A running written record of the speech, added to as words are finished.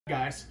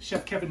Guys,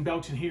 Chef Kevin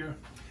Belton here.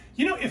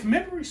 You know, if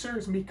memory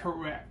serves me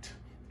correct,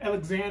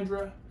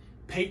 Alexandra,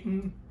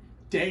 Peyton,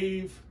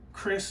 Dave,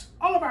 Chris,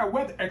 all of our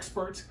weather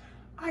experts,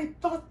 I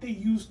thought they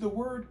used the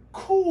word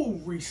cool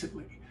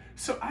recently.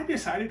 So I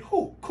decided,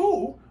 oh,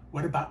 cool,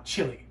 what about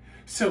chili?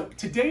 So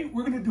today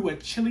we're gonna do a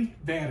chili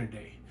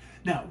verde.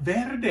 Now,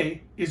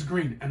 verde is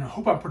green, and I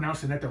hope I'm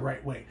pronouncing that the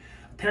right way.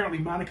 Apparently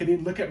Monica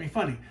didn't look at me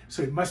funny,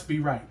 so it must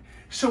be right.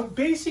 So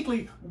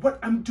basically what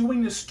I'm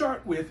doing to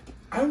start with,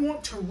 I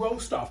want to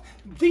roast off.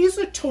 These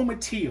are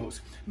tomatillos.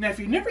 Now, if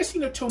you've never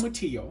seen a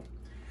tomatillo,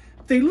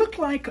 they look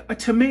like a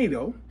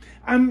tomato.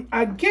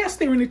 I guess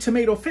they're in the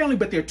tomato family,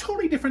 but they're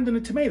totally different than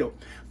a tomato.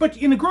 But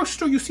in the grocery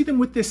store, you see them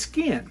with this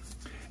skin.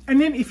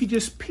 And then if you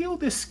just peel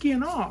this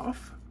skin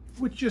off,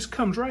 which just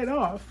comes right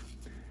off,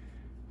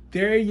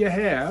 there you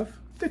have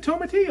the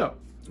tomatillo,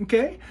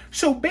 okay?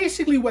 So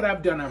basically what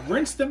I've done, I've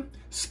rinsed them,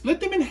 split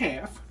them in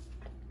half.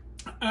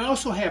 I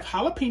also have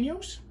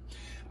jalapenos.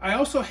 I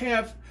also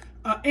have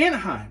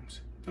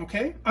Anaheims,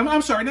 okay?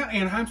 I'm sorry, not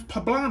Anaheims,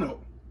 poblano.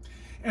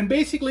 And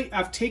basically,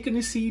 I've taken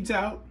the seeds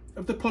out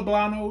of the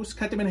poblanos,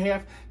 cut them in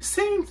half.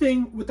 Same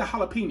thing with the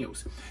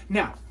jalapenos.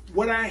 Now,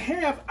 what I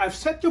have, I've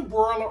set the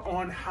broiler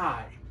on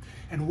high.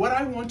 And what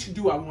I want to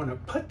do, I want to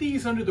put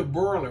these under the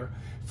broiler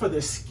for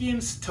the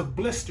skins to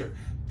blister.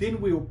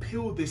 Then we'll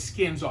peel the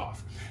skins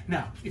off.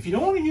 Now, if you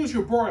don't want to use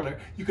your broiler,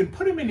 you can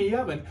put them in the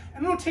oven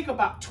and it'll take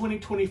about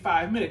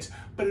 20-25 minutes,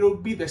 but it'll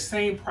be the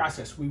same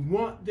process. We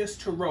want this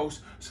to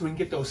roast so we can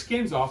get those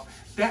skins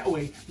off. That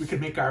way we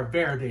can make our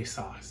verde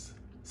sauce.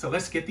 So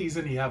let's get these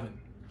in the oven.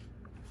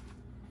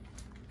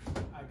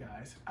 Hi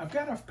guys, I've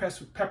got our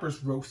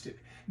peppers roasted.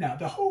 Now,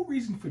 the whole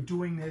reason for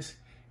doing this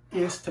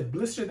is to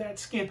blister that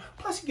skin,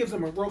 plus it gives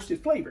them a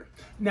roasted flavor.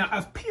 Now,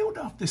 I've peeled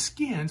off the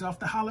skins off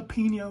the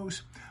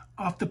jalapenos,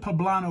 off the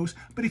poblanos,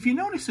 but if you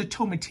notice the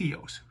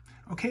tomatillos,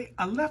 okay,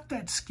 I left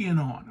that skin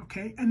on,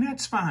 okay, and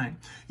that's fine.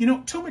 You know,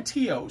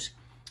 tomatillos,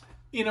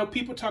 you know,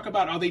 people talk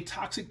about, are they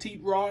toxic to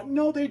eat raw?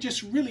 No, they're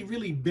just really,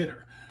 really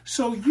bitter.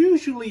 So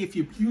usually if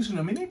you're using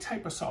them in any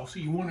type of sauce, so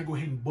you want to go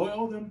ahead and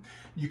boil them,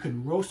 you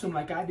can roast them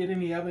like I did in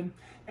the oven.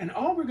 And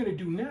all we're going to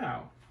do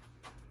now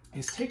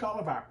is take all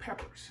of our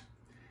peppers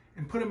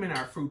and put them in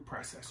our food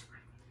processor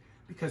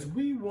because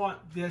we want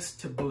this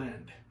to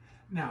blend.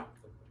 Now,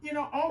 you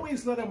know,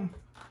 always let them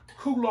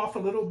cool off a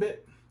little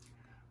bit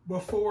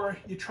before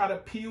you try to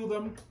peel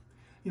them.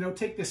 You know,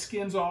 take the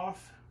skins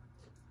off.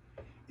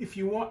 If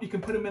you want, you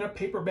can put them in a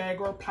paper bag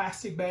or a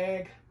plastic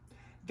bag.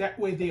 That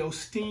way they'll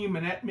steam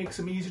and that makes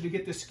them easier to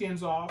get the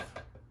skins off.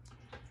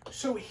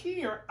 So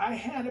here I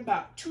had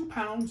about 2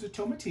 pounds of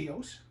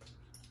tomatillos.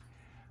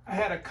 I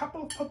had a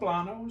couple of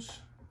poblanos.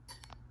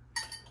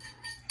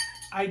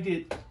 I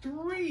did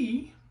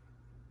 3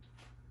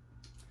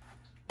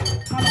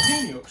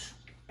 jalapenos.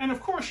 And of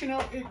course, you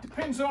know, it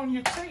depends on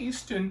your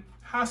taste and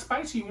how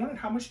spicy you want it,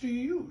 how much do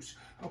you use,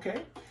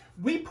 okay?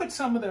 We put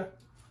some of the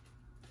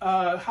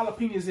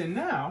jalapenos in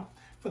now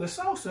for the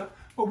salsa,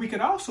 but we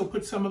could also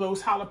put some of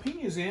those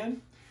jalapenos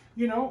in,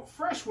 you know,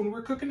 fresh when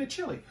we're cooking the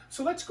chili.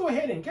 So let's go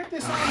ahead and get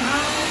this on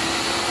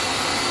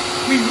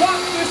high. We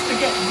want this to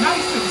get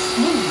nice and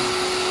smooth.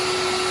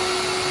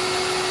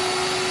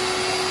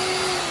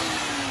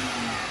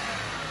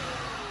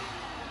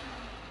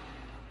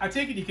 I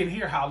take it you can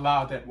hear how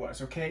loud that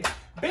was, okay?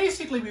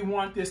 Basically, we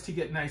want this to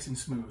get nice and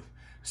smooth.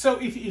 So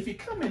if you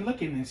come and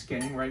look in this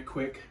gang right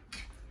quick,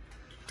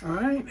 all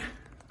right?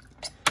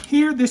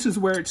 Here, this is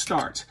where it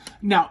starts.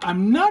 Now,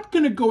 I'm not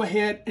gonna go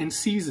ahead and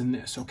season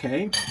this,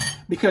 okay?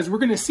 Because we're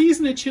gonna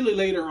season the chili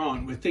later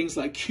on with things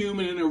like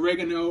cumin and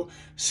oregano,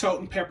 salt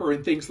and pepper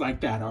and things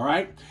like that, all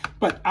right?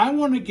 But I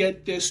wanna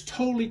get this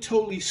totally,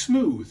 totally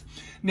smooth.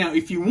 Now,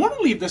 if you wanna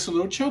leave this a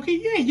little choky,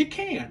 yeah, you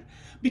can,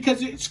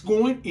 because it's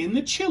going in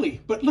the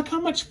chili. But look how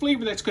much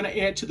flavor that's gonna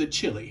add to the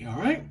chili, all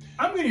right?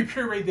 I'm gonna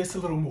puree this a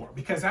little more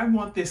because I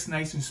want this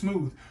nice and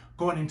smooth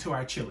going into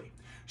our chili.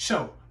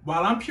 So,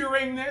 while I'm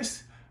pureeing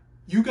this,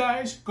 you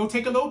guys go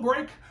take a little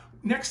break.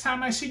 Next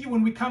time I see you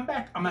when we come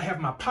back, I'm gonna have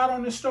my pot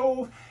on the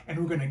stove and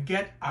we're gonna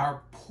get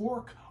our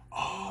pork.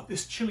 Oh,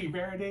 this chili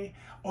verde.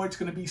 Oh, it's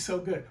gonna be so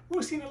good.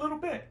 We'll see in a little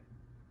bit.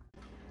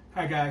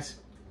 Hi guys,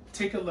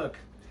 take a look.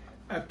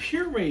 I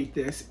pureed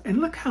this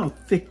and look how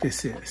thick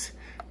this is.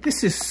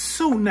 This is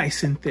so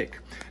nice and thick.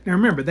 Now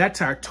remember,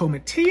 that's our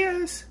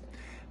tomatillos.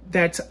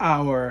 That's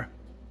our,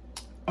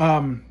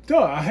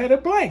 I had a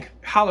blank.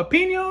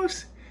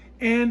 Jalapenos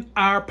and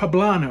our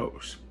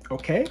poblanos,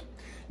 okay?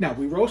 Now,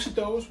 we roasted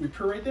those, we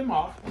pureed them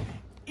off.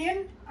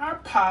 In our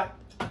pot,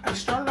 I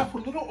started off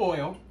with a little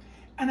oil,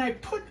 and I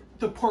put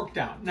the pork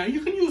down. Now, you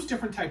can use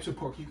different types of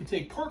pork. You can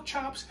take pork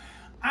chops.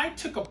 I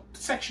took a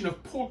section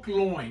of pork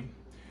loin,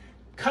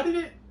 cut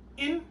it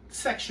in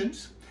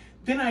sections,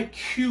 then I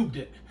cubed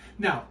it.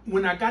 Now,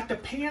 when I got the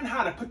pan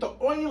hot, I put the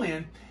oil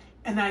in,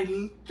 and I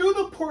threw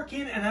the pork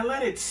in, and I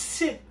let it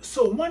sit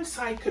so one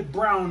side could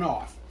brown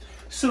off.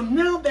 So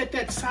now that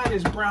that side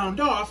is browned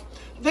off,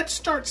 let's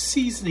start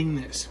seasoning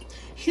this.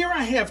 Here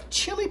I have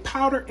chili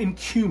powder and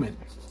cumin.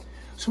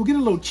 So we'll get a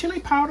little chili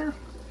powder,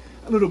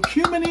 a little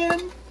cumin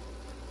in.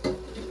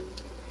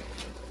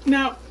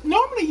 Now,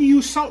 normally you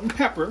use salt and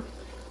pepper,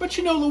 but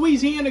you know,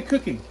 Louisiana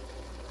cooking,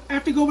 I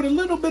have to go with a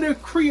little bit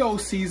of Creole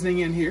seasoning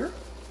in here.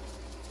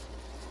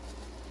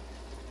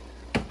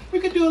 We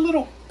could do a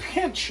little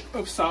pinch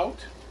of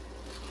salt.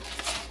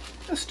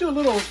 Let's do a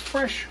little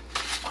fresh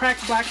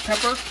cracked black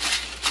pepper.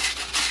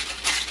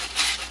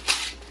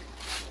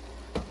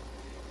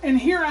 And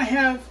here I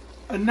have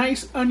a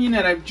nice onion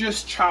that I've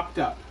just chopped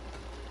up.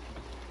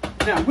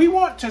 Now, we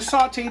want to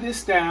saute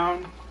this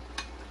down.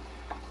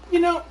 You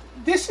know,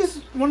 this is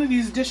one of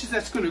these dishes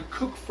that's going to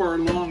cook for a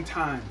long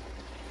time.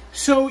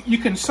 So you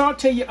can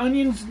saute your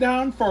onions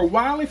down for a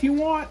while if you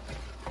want.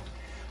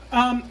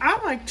 I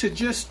like to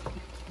just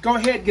go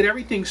ahead, get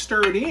everything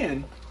stirred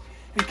in,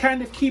 and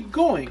kind of keep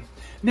going.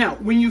 Now,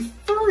 when you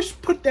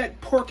first put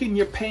that pork in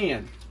your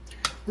pan,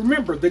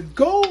 remember, the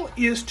goal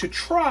is to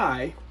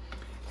try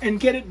and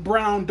get it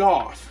browned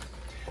off.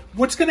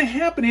 What's going to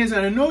happen is,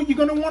 and I know you're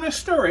going to want to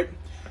stir it,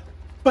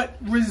 but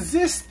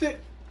resist the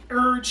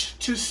urge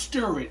to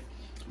stir it.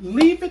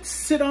 Leave it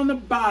sit on the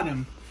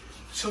bottom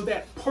so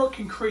that pork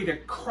can create a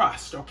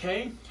crust,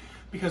 okay?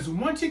 Because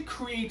once it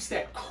creates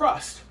that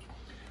crust,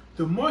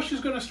 the moisture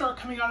is going to start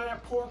coming out of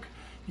that pork.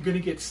 You're going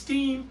to get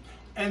steam,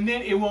 and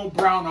then it won't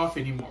brown off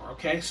anymore,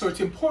 okay? So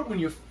it's important when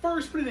you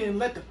first put it in,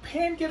 let the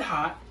pan get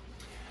hot.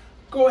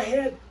 Go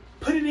ahead,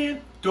 put it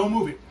in, don't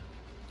move it.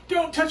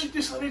 Don't touch it,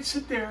 just let it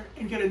sit there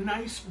and get a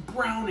nice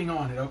browning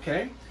on it,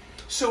 okay?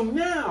 So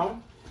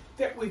now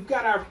that we've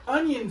got our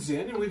onions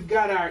in and we've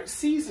got our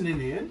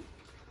seasoning in,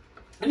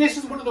 and this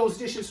is one of those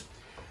dishes,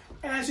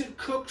 as it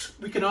cooks,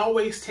 we can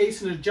always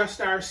taste and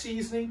adjust our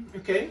seasoning,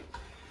 okay?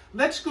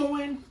 Let's go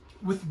in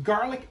with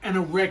garlic and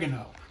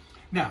oregano.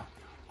 Now,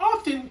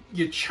 often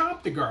you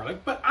chop the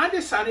garlic, but I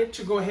decided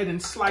to go ahead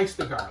and slice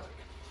the garlic.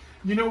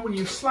 You know, when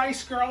you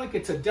slice garlic,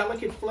 it's a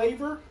delicate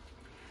flavor.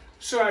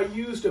 So I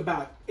used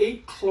about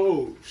 8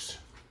 cloves.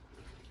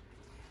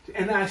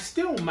 And I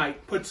still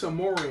might put some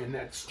more in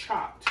that's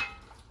chopped.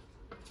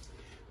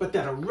 But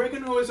that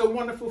oregano is a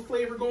wonderful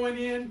flavor going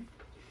in.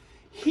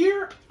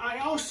 Here,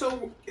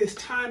 it's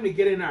time to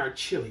get in our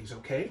chilies,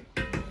 okay?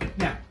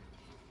 Now,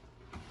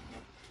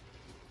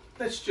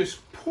 let's just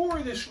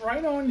pour this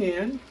right on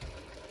in.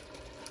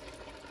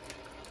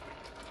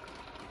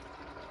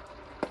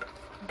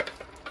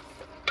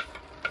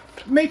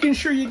 Making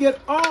sure you get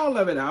all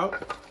of it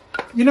out.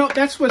 You know,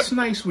 that's what's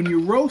nice when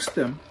you roast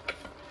them.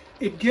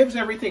 It gives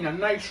everything a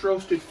nice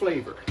roasted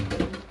flavor.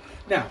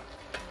 Now,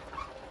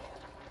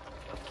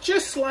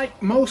 just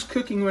like most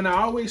cooking, when I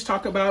always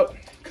talk about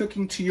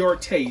cooking to your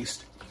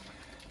taste,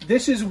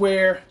 this is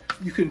where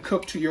you can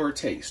cook to your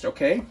taste,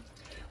 okay?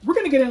 We're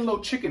gonna get in a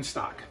little chicken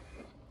stock.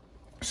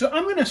 So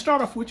I'm gonna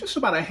start off with just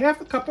about a half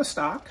a cup of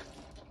stock.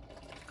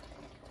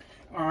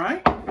 All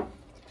right?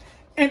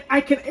 And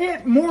I can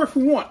add more if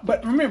we want,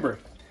 but remember,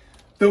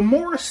 the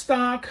more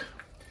stock,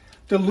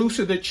 the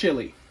looser the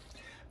chili.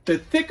 The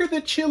thicker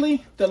the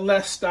chili, the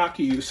less stock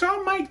you use. So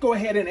I might go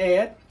ahead and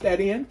add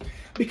that in,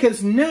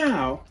 because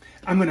now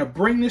I'm gonna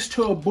bring this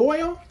to a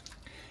boil,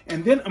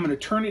 and then I'm gonna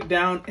turn it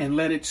down and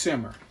let it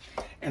simmer.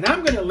 And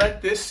I'm gonna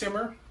let this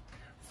simmer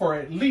for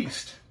at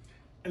least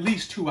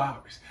 2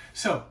 hours.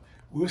 So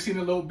we'll see in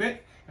a little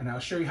bit, and I'll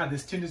show you how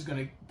this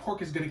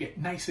pork is gonna get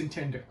nice and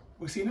tender.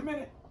 We'll see in a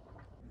minute.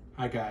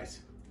 Hi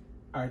guys,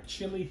 our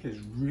chili has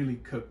really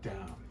cooked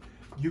down.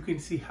 You can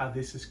see how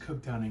this is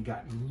cooked down and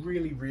gotten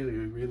really, really,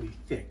 really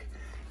thick.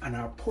 And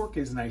our pork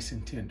is nice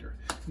and tender.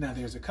 Now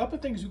there's a couple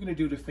things we're gonna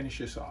do to finish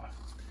this off.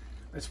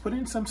 Let's put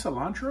in some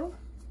cilantro.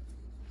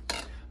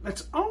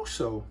 Let's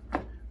also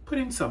put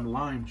in some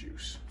lime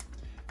juice.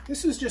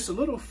 This is just a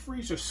little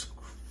freezer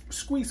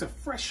squeeze of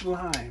fresh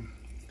lime.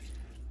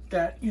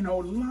 That, you know,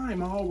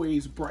 lime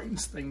always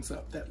brightens things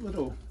up. That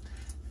little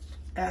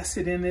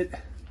acid in it.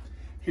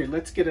 Here,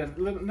 let's get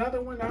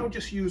another one. I'll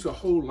just use a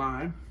whole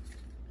lime.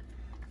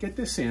 Get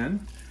this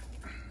in.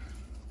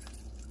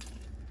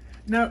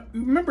 Now,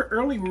 remember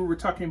earlier we were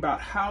talking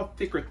about how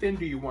thick or thin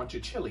do you want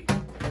your chili?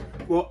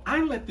 Well,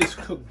 I let this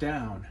cook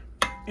down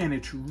and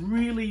it's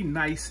really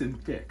nice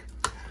and thick.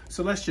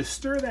 So let's just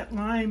stir that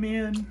lime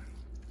in.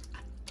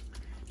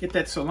 Get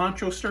that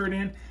cilantro stirred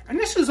in. And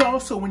this is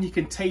also when you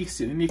can taste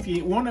it. And if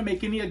you want to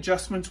make any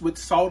adjustments with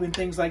salt and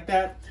things like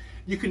that,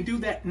 you can do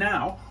that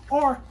now.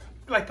 Or,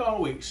 like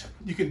always,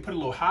 you can put a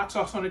little hot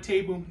sauce on the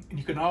table, and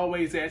you can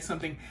always add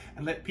something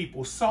and let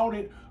people salt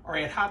it or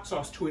add hot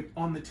sauce to it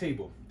on the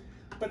table.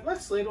 But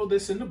let's ladle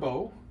this in the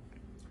bowl.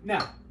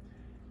 Now,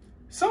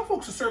 some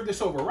folks will serve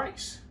this over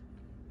rice.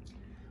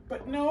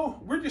 But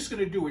no, we're just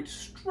going to do it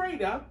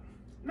straight up.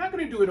 I'm not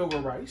going to do it over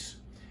rice.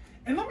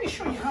 And let me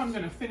show you how I'm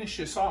going to finish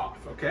this off,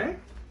 okay?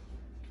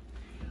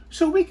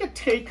 So we could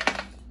take,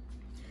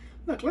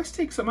 look, let's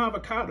take some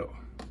avocado,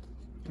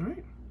 all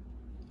right?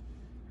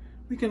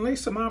 We can lay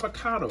some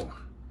avocado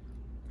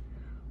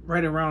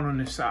right around on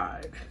the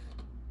side.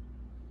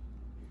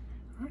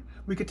 All right.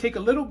 We could take a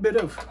little bit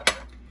of,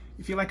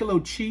 if you like a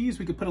little cheese,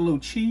 we could put a little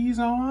cheese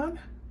on,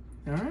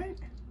 all right?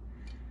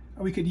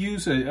 Or we could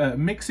use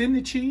mix in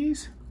the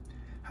cheese.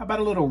 How about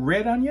a little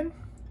red onion?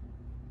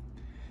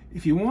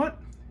 If you want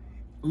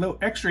a little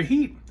extra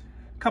heat,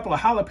 couple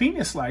of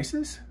jalapeno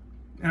slices,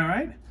 all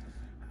right?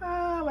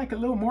 Like a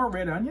little more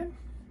red onion,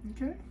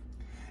 okay?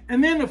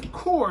 And then, of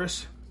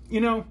course, you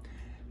know,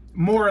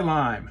 more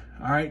lime,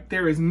 all right?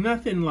 There is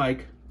nothing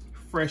like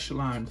fresh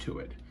lime to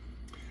it.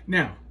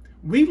 Now,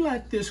 we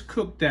let this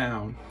cook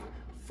down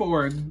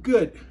for a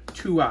good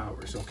 2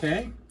 hours,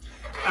 okay?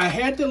 I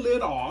had the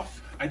lid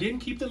off. I didn't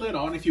keep the lid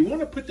on. If you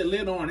want to put the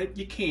lid on it,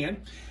 you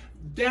can.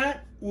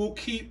 That will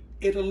keep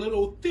it a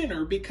little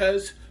thinner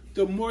because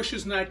the moisture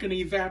is not going to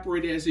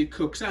evaporate as it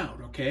cooks out,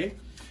 okay?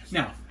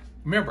 Now,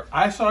 remember,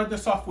 I started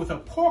this off with a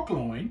pork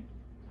loin,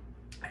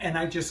 and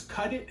I just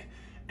cut it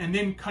and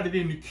then cut it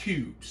into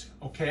cubes,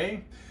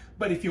 okay?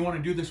 But if you want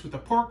to do this with a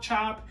pork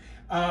chop,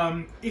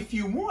 if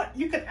you want,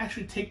 you could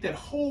actually take that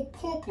whole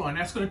pork loin.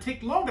 That's going to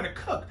take longer to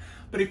cook.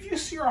 But if you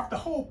sear off the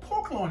whole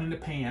pork loin in the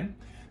pan,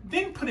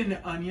 then put in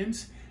the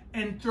onions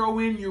and throw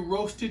in your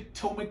roasted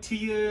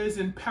tomatillos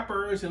and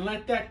peppers and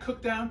let that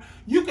cook down,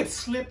 you could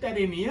slip that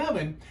in the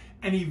oven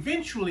and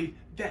eventually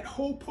that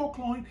whole pork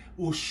loin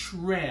will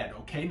shred,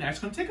 okay? Now it's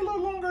gonna take a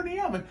little longer in the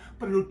oven,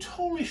 but it'll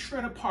totally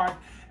shred apart,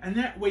 and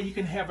that way you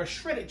can have a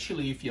shredded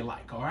chili if you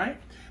like, all right?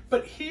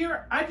 But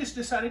here, I just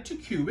decided to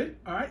cube it,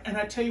 all right? And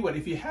I tell you what,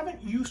 if you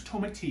haven't used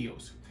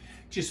tomatillos,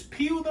 just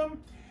peel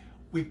them,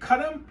 we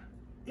cut them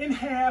in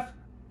half,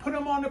 put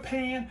them on the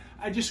pan.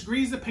 I just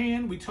grease the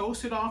pan. We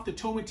toasted off the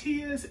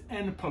tomatillos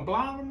and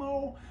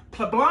poblano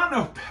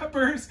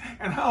peppers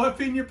and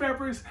jalapeno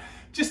peppers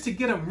just to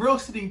get them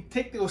roasted and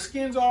take those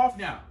skins off.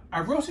 Now, I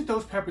roasted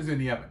those peppers in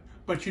the oven.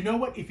 But you know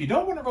what? If you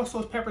don't want to roast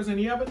those peppers in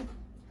the oven,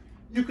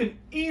 you can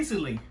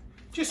easily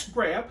just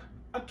grab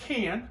a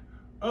can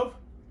of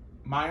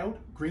mild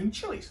green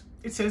chilies.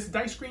 It says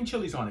diced green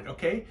chilies on it,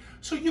 okay?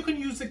 So you can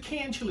use the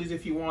canned chilies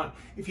if you want,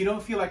 if you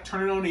don't feel like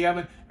turning on the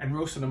oven and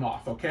roasting them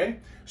off, okay?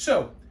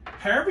 So,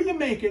 however you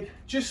make it,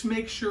 just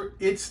make sure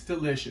it's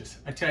delicious.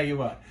 I tell you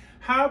what,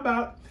 how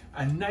about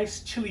a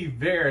nice chili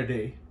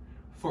verde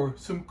for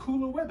some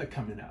cooler weather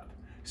coming up?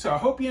 So I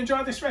hope you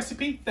enjoyed this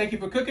recipe. Thank you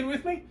for cooking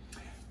with me.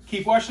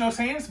 Keep washing those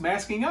hands,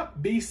 masking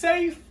up, be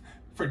safe.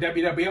 For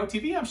WWL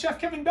TV, I'm Chef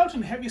Kevin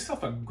Belton. Have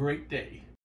yourself a great day.